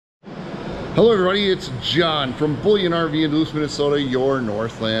Hello everybody, it's John from Bullyan RV in Duluth, Minnesota, your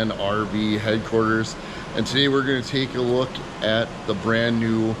Northland RV headquarters. And today we're going to take a look at the brand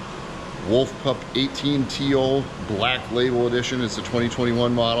new Wolf Pup 18TO Black Label Edition. It's a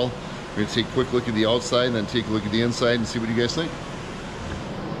 2021 model. We're going to take a quick look at the outside and then take a look at the inside and see what you guys think.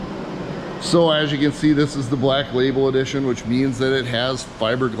 So as you can see, this is the Black Label Edition, which means that it has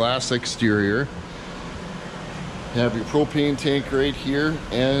fiberglass exterior. You have your propane tank right here,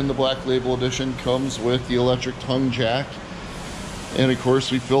 and the Black Label Edition comes with the electric tongue jack. And of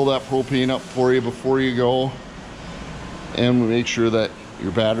course we fill that propane up for you before you go, and we make sure that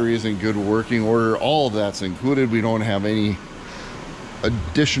your battery is in good working order. All of that's included. We don't have any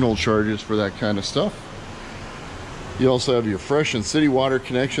additional charges for that kind of stuff. You also have your fresh and city water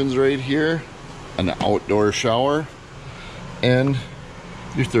connections right here, an outdoor shower, and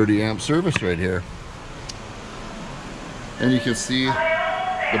your 30 amp service right here. And you can see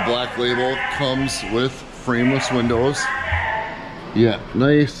the Black Label comes with frameless windows. Yeah,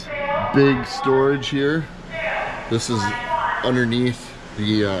 nice big storage here. This is underneath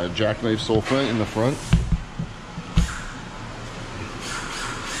the jackknife sofa in the front.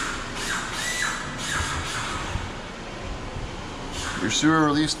 Your sewer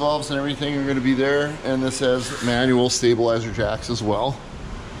release valves and everything are going to be there, and this has manual stabilizer jacks as well.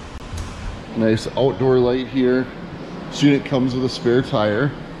 Nice outdoor light here. This unit comes with a spare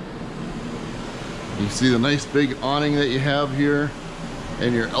tire. You see the nice big awning that you have here,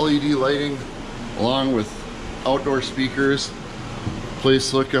 and your LED lighting along with outdoor speakers. Place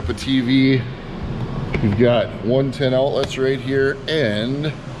to look up a TV. You've got 110 outlets right here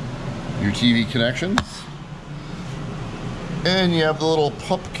and your TV connections. And you have the little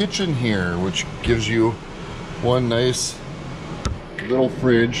pup kitchen here, which gives you one nice little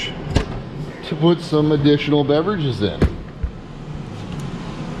fridge to put some additional beverages in.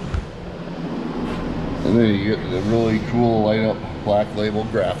 And then you get the really cool light up Black Label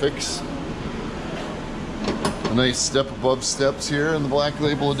graphics. A nice step above steps here in the Black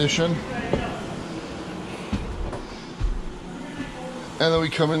Label Edition. And then we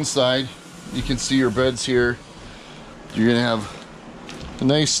come inside. You can see your beds here. You're gonna have a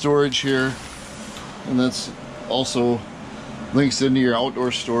nice storage here, and that's also links into your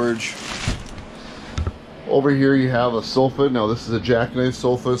outdoor storage. Over here you have a sofa. Now this is a jackknife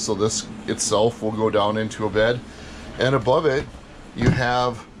sofa, so this itself will go down into a bed. And above it, you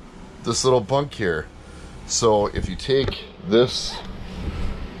have this little bunk here. So if you take this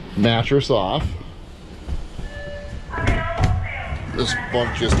mattress off, this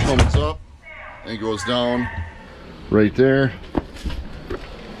bunk just comes up and goes down right there.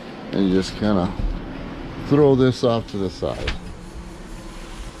 And you just kind of throw this off to the side.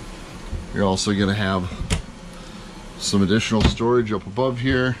 You're also going to have some additional storage up above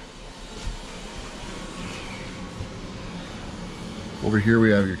here. Over here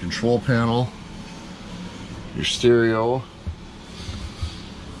we have your control panel, your stereo.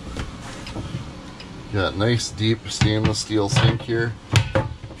 Got nice deep stainless steel sink here.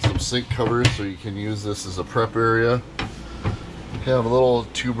 Some sink covers so you can use this as a prep area. You have a little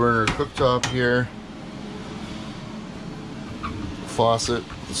 2-burner cooktop here. Faucet,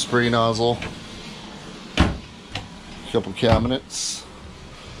 the spray nozzle. Couple cabinets,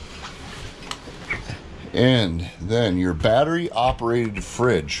 and then your battery operated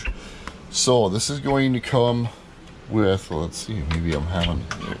fridge. So this is going to come with, well, let's see, maybe I'm having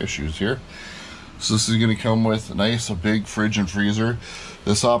issues here. So this is going to come with a big fridge and freezer.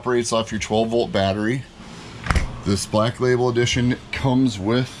 This operates off your 12-volt battery. This Black Label Edition comes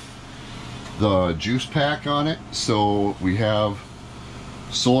with the juice pack on it. So we have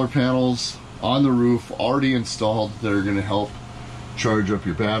solar panels on the roof already installed that are going to help charge up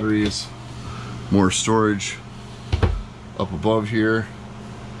your batteries. More storage up above here,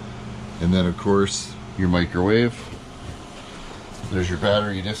 and then of course your microwave. There's your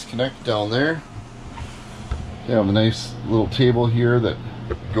battery disconnect down there. You have a nice little table here that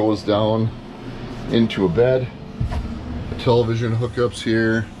goes down into a bed. Television hookups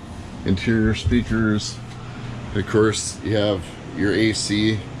here, interior speakers. Of course you have your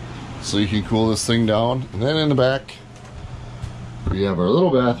AC, so you can cool this thing down. And then in the back we have our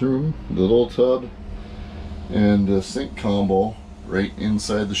little bathroom, the little tub, and the sink combo right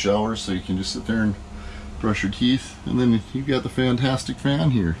inside the shower, so you can just sit there and brush your teeth. And then you've got the fantastic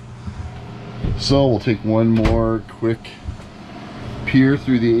fan here. So we'll take one more quick peer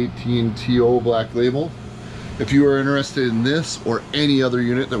through the 18TO Black Label. If you are interested in this or any other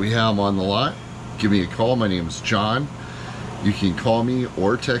unit that we have on the lot, give me a call. My name is John. You can call me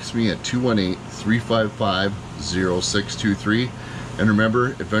or text me at 218-355-0623. And remember,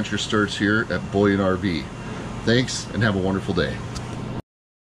 adventure starts here at Bullyan RV. Thanks, and have a wonderful day.